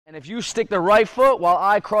And if you stick the right foot while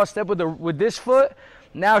I cross step with this foot,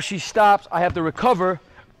 now she stops, I have to recover,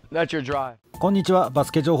 that's your drive. こんにちは、バ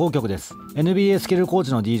スケ情報局です。NBA スキルコー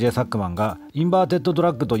チの DJ サックマンがインバーテッドド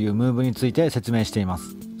ラッグというムーブについて説明していま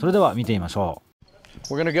す。それでは見てみましょ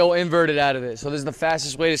う。We're gonna go inverted out of it. So this is the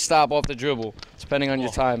fastest way to stop off the dribble, depending on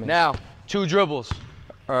your timing. Now, 2 dribbles,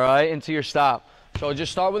 all right, into your stop. So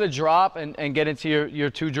just start with a drop and get into your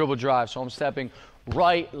 2 dribble drive. So I'm stepping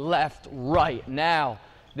right, left, right. Now,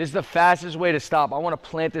 this is the fastest way to stop. I want to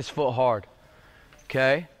plant this foot hard,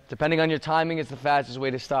 okay? Depending on your timing, it's the fastest way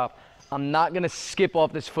to stop. I'm not going to skip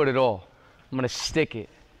off this foot at all. I'm going to stick it.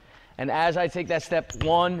 And as I take that step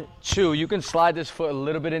 1, 2, you can slide this foot a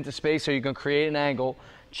little bit into space so you can create an angle,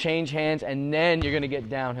 change hands, and then you're going to get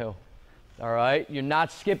downhill, all right? You're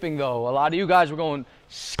not skipping, though. A lot of you guys were going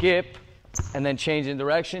skip and then change in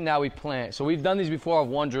direction. Now we plant. So we've done these before of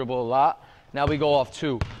 1 dribble a lot. Now we go off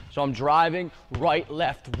 2. So I'm driving right,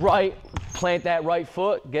 left, right, plant that right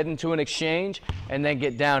foot, get into an exchange, and then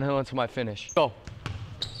get downhill into my finish. Go.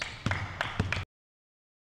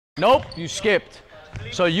 Nope, you skipped.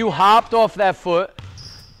 So you hopped off that foot,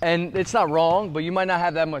 and it's not wrong, but you might not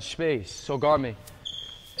have that much space. So guard me.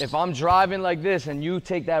 If I'm driving like this and you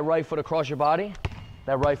take that right foot across your body,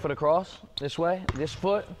 that right foot across, this way, this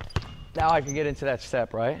foot, now I can get into that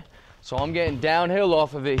step, right? So I'm getting downhill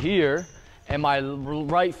off of it here, and my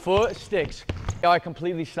right foot sticks. I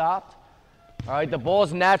completely stopped. All right, the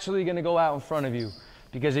ball's naturally gonna go out in front of you,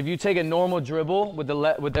 because if you take a normal dribble with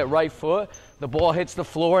that right foot, the ball hits the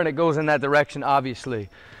floor and it goes in that direction, obviously.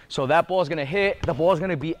 So that ball's gonna hit, the ball's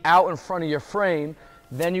gonna be out in front of your frame,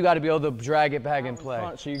 then you gotta be able to drag it back and play.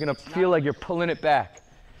 So you're gonna feel like you're pulling it back.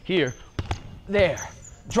 Here, there,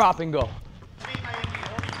 drop and go.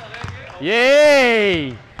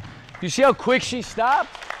 Yay! You see how quick she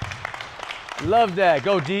stopped? Love that.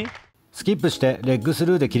 Go D. スキップしてレッグス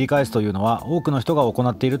ルーで切り返すというのは多くの人が行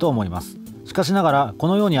っていると思います。しかしながらこ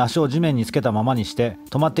のように足を地面につけたままにして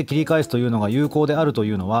止まって切り返すというのが有効であると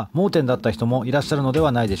いうのは盲点だった人もいらっしゃるので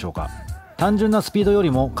はないでしょうか。単純なスピードよ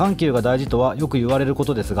りも緩急が大事とはよく言われるこ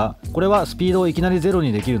とですが、これはスピードをいきなりゼロ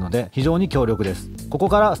にできるので非常に強力です。ここ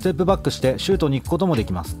からステップバックしてシュートに行くこともで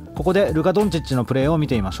きます。ここでルカ・ドンチッチのプレーを見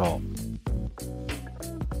てみましょう。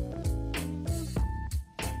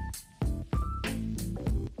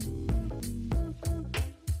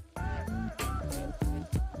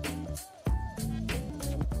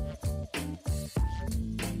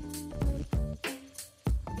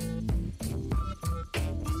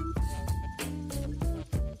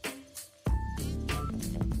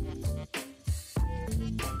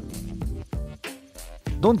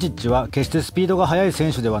ドンチッチは決してスピードが速い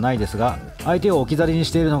選手ではないですが、相手を置き去りに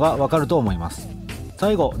しているのがわかると思います。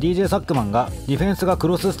最後 DJ サックマンがディフェンスがク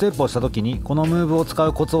ロスステップをした時にこのムーブを使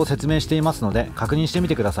うコツを説明していますので確認してみ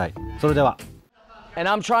てください。それでは。And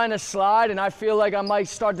I'm trying to slide and I feel like I might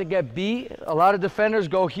start to get beat. A lot of defenders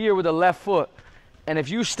go here with the left foot. And if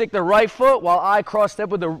you stick the right foot while I cross step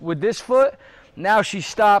with this foot, now she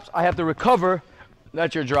stops, I have to recover,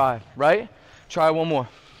 that's your drive, right? Try one more.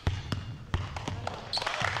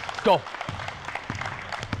 Go.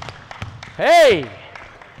 Hey!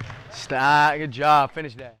 Stop. Good job.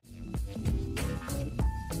 Finish that.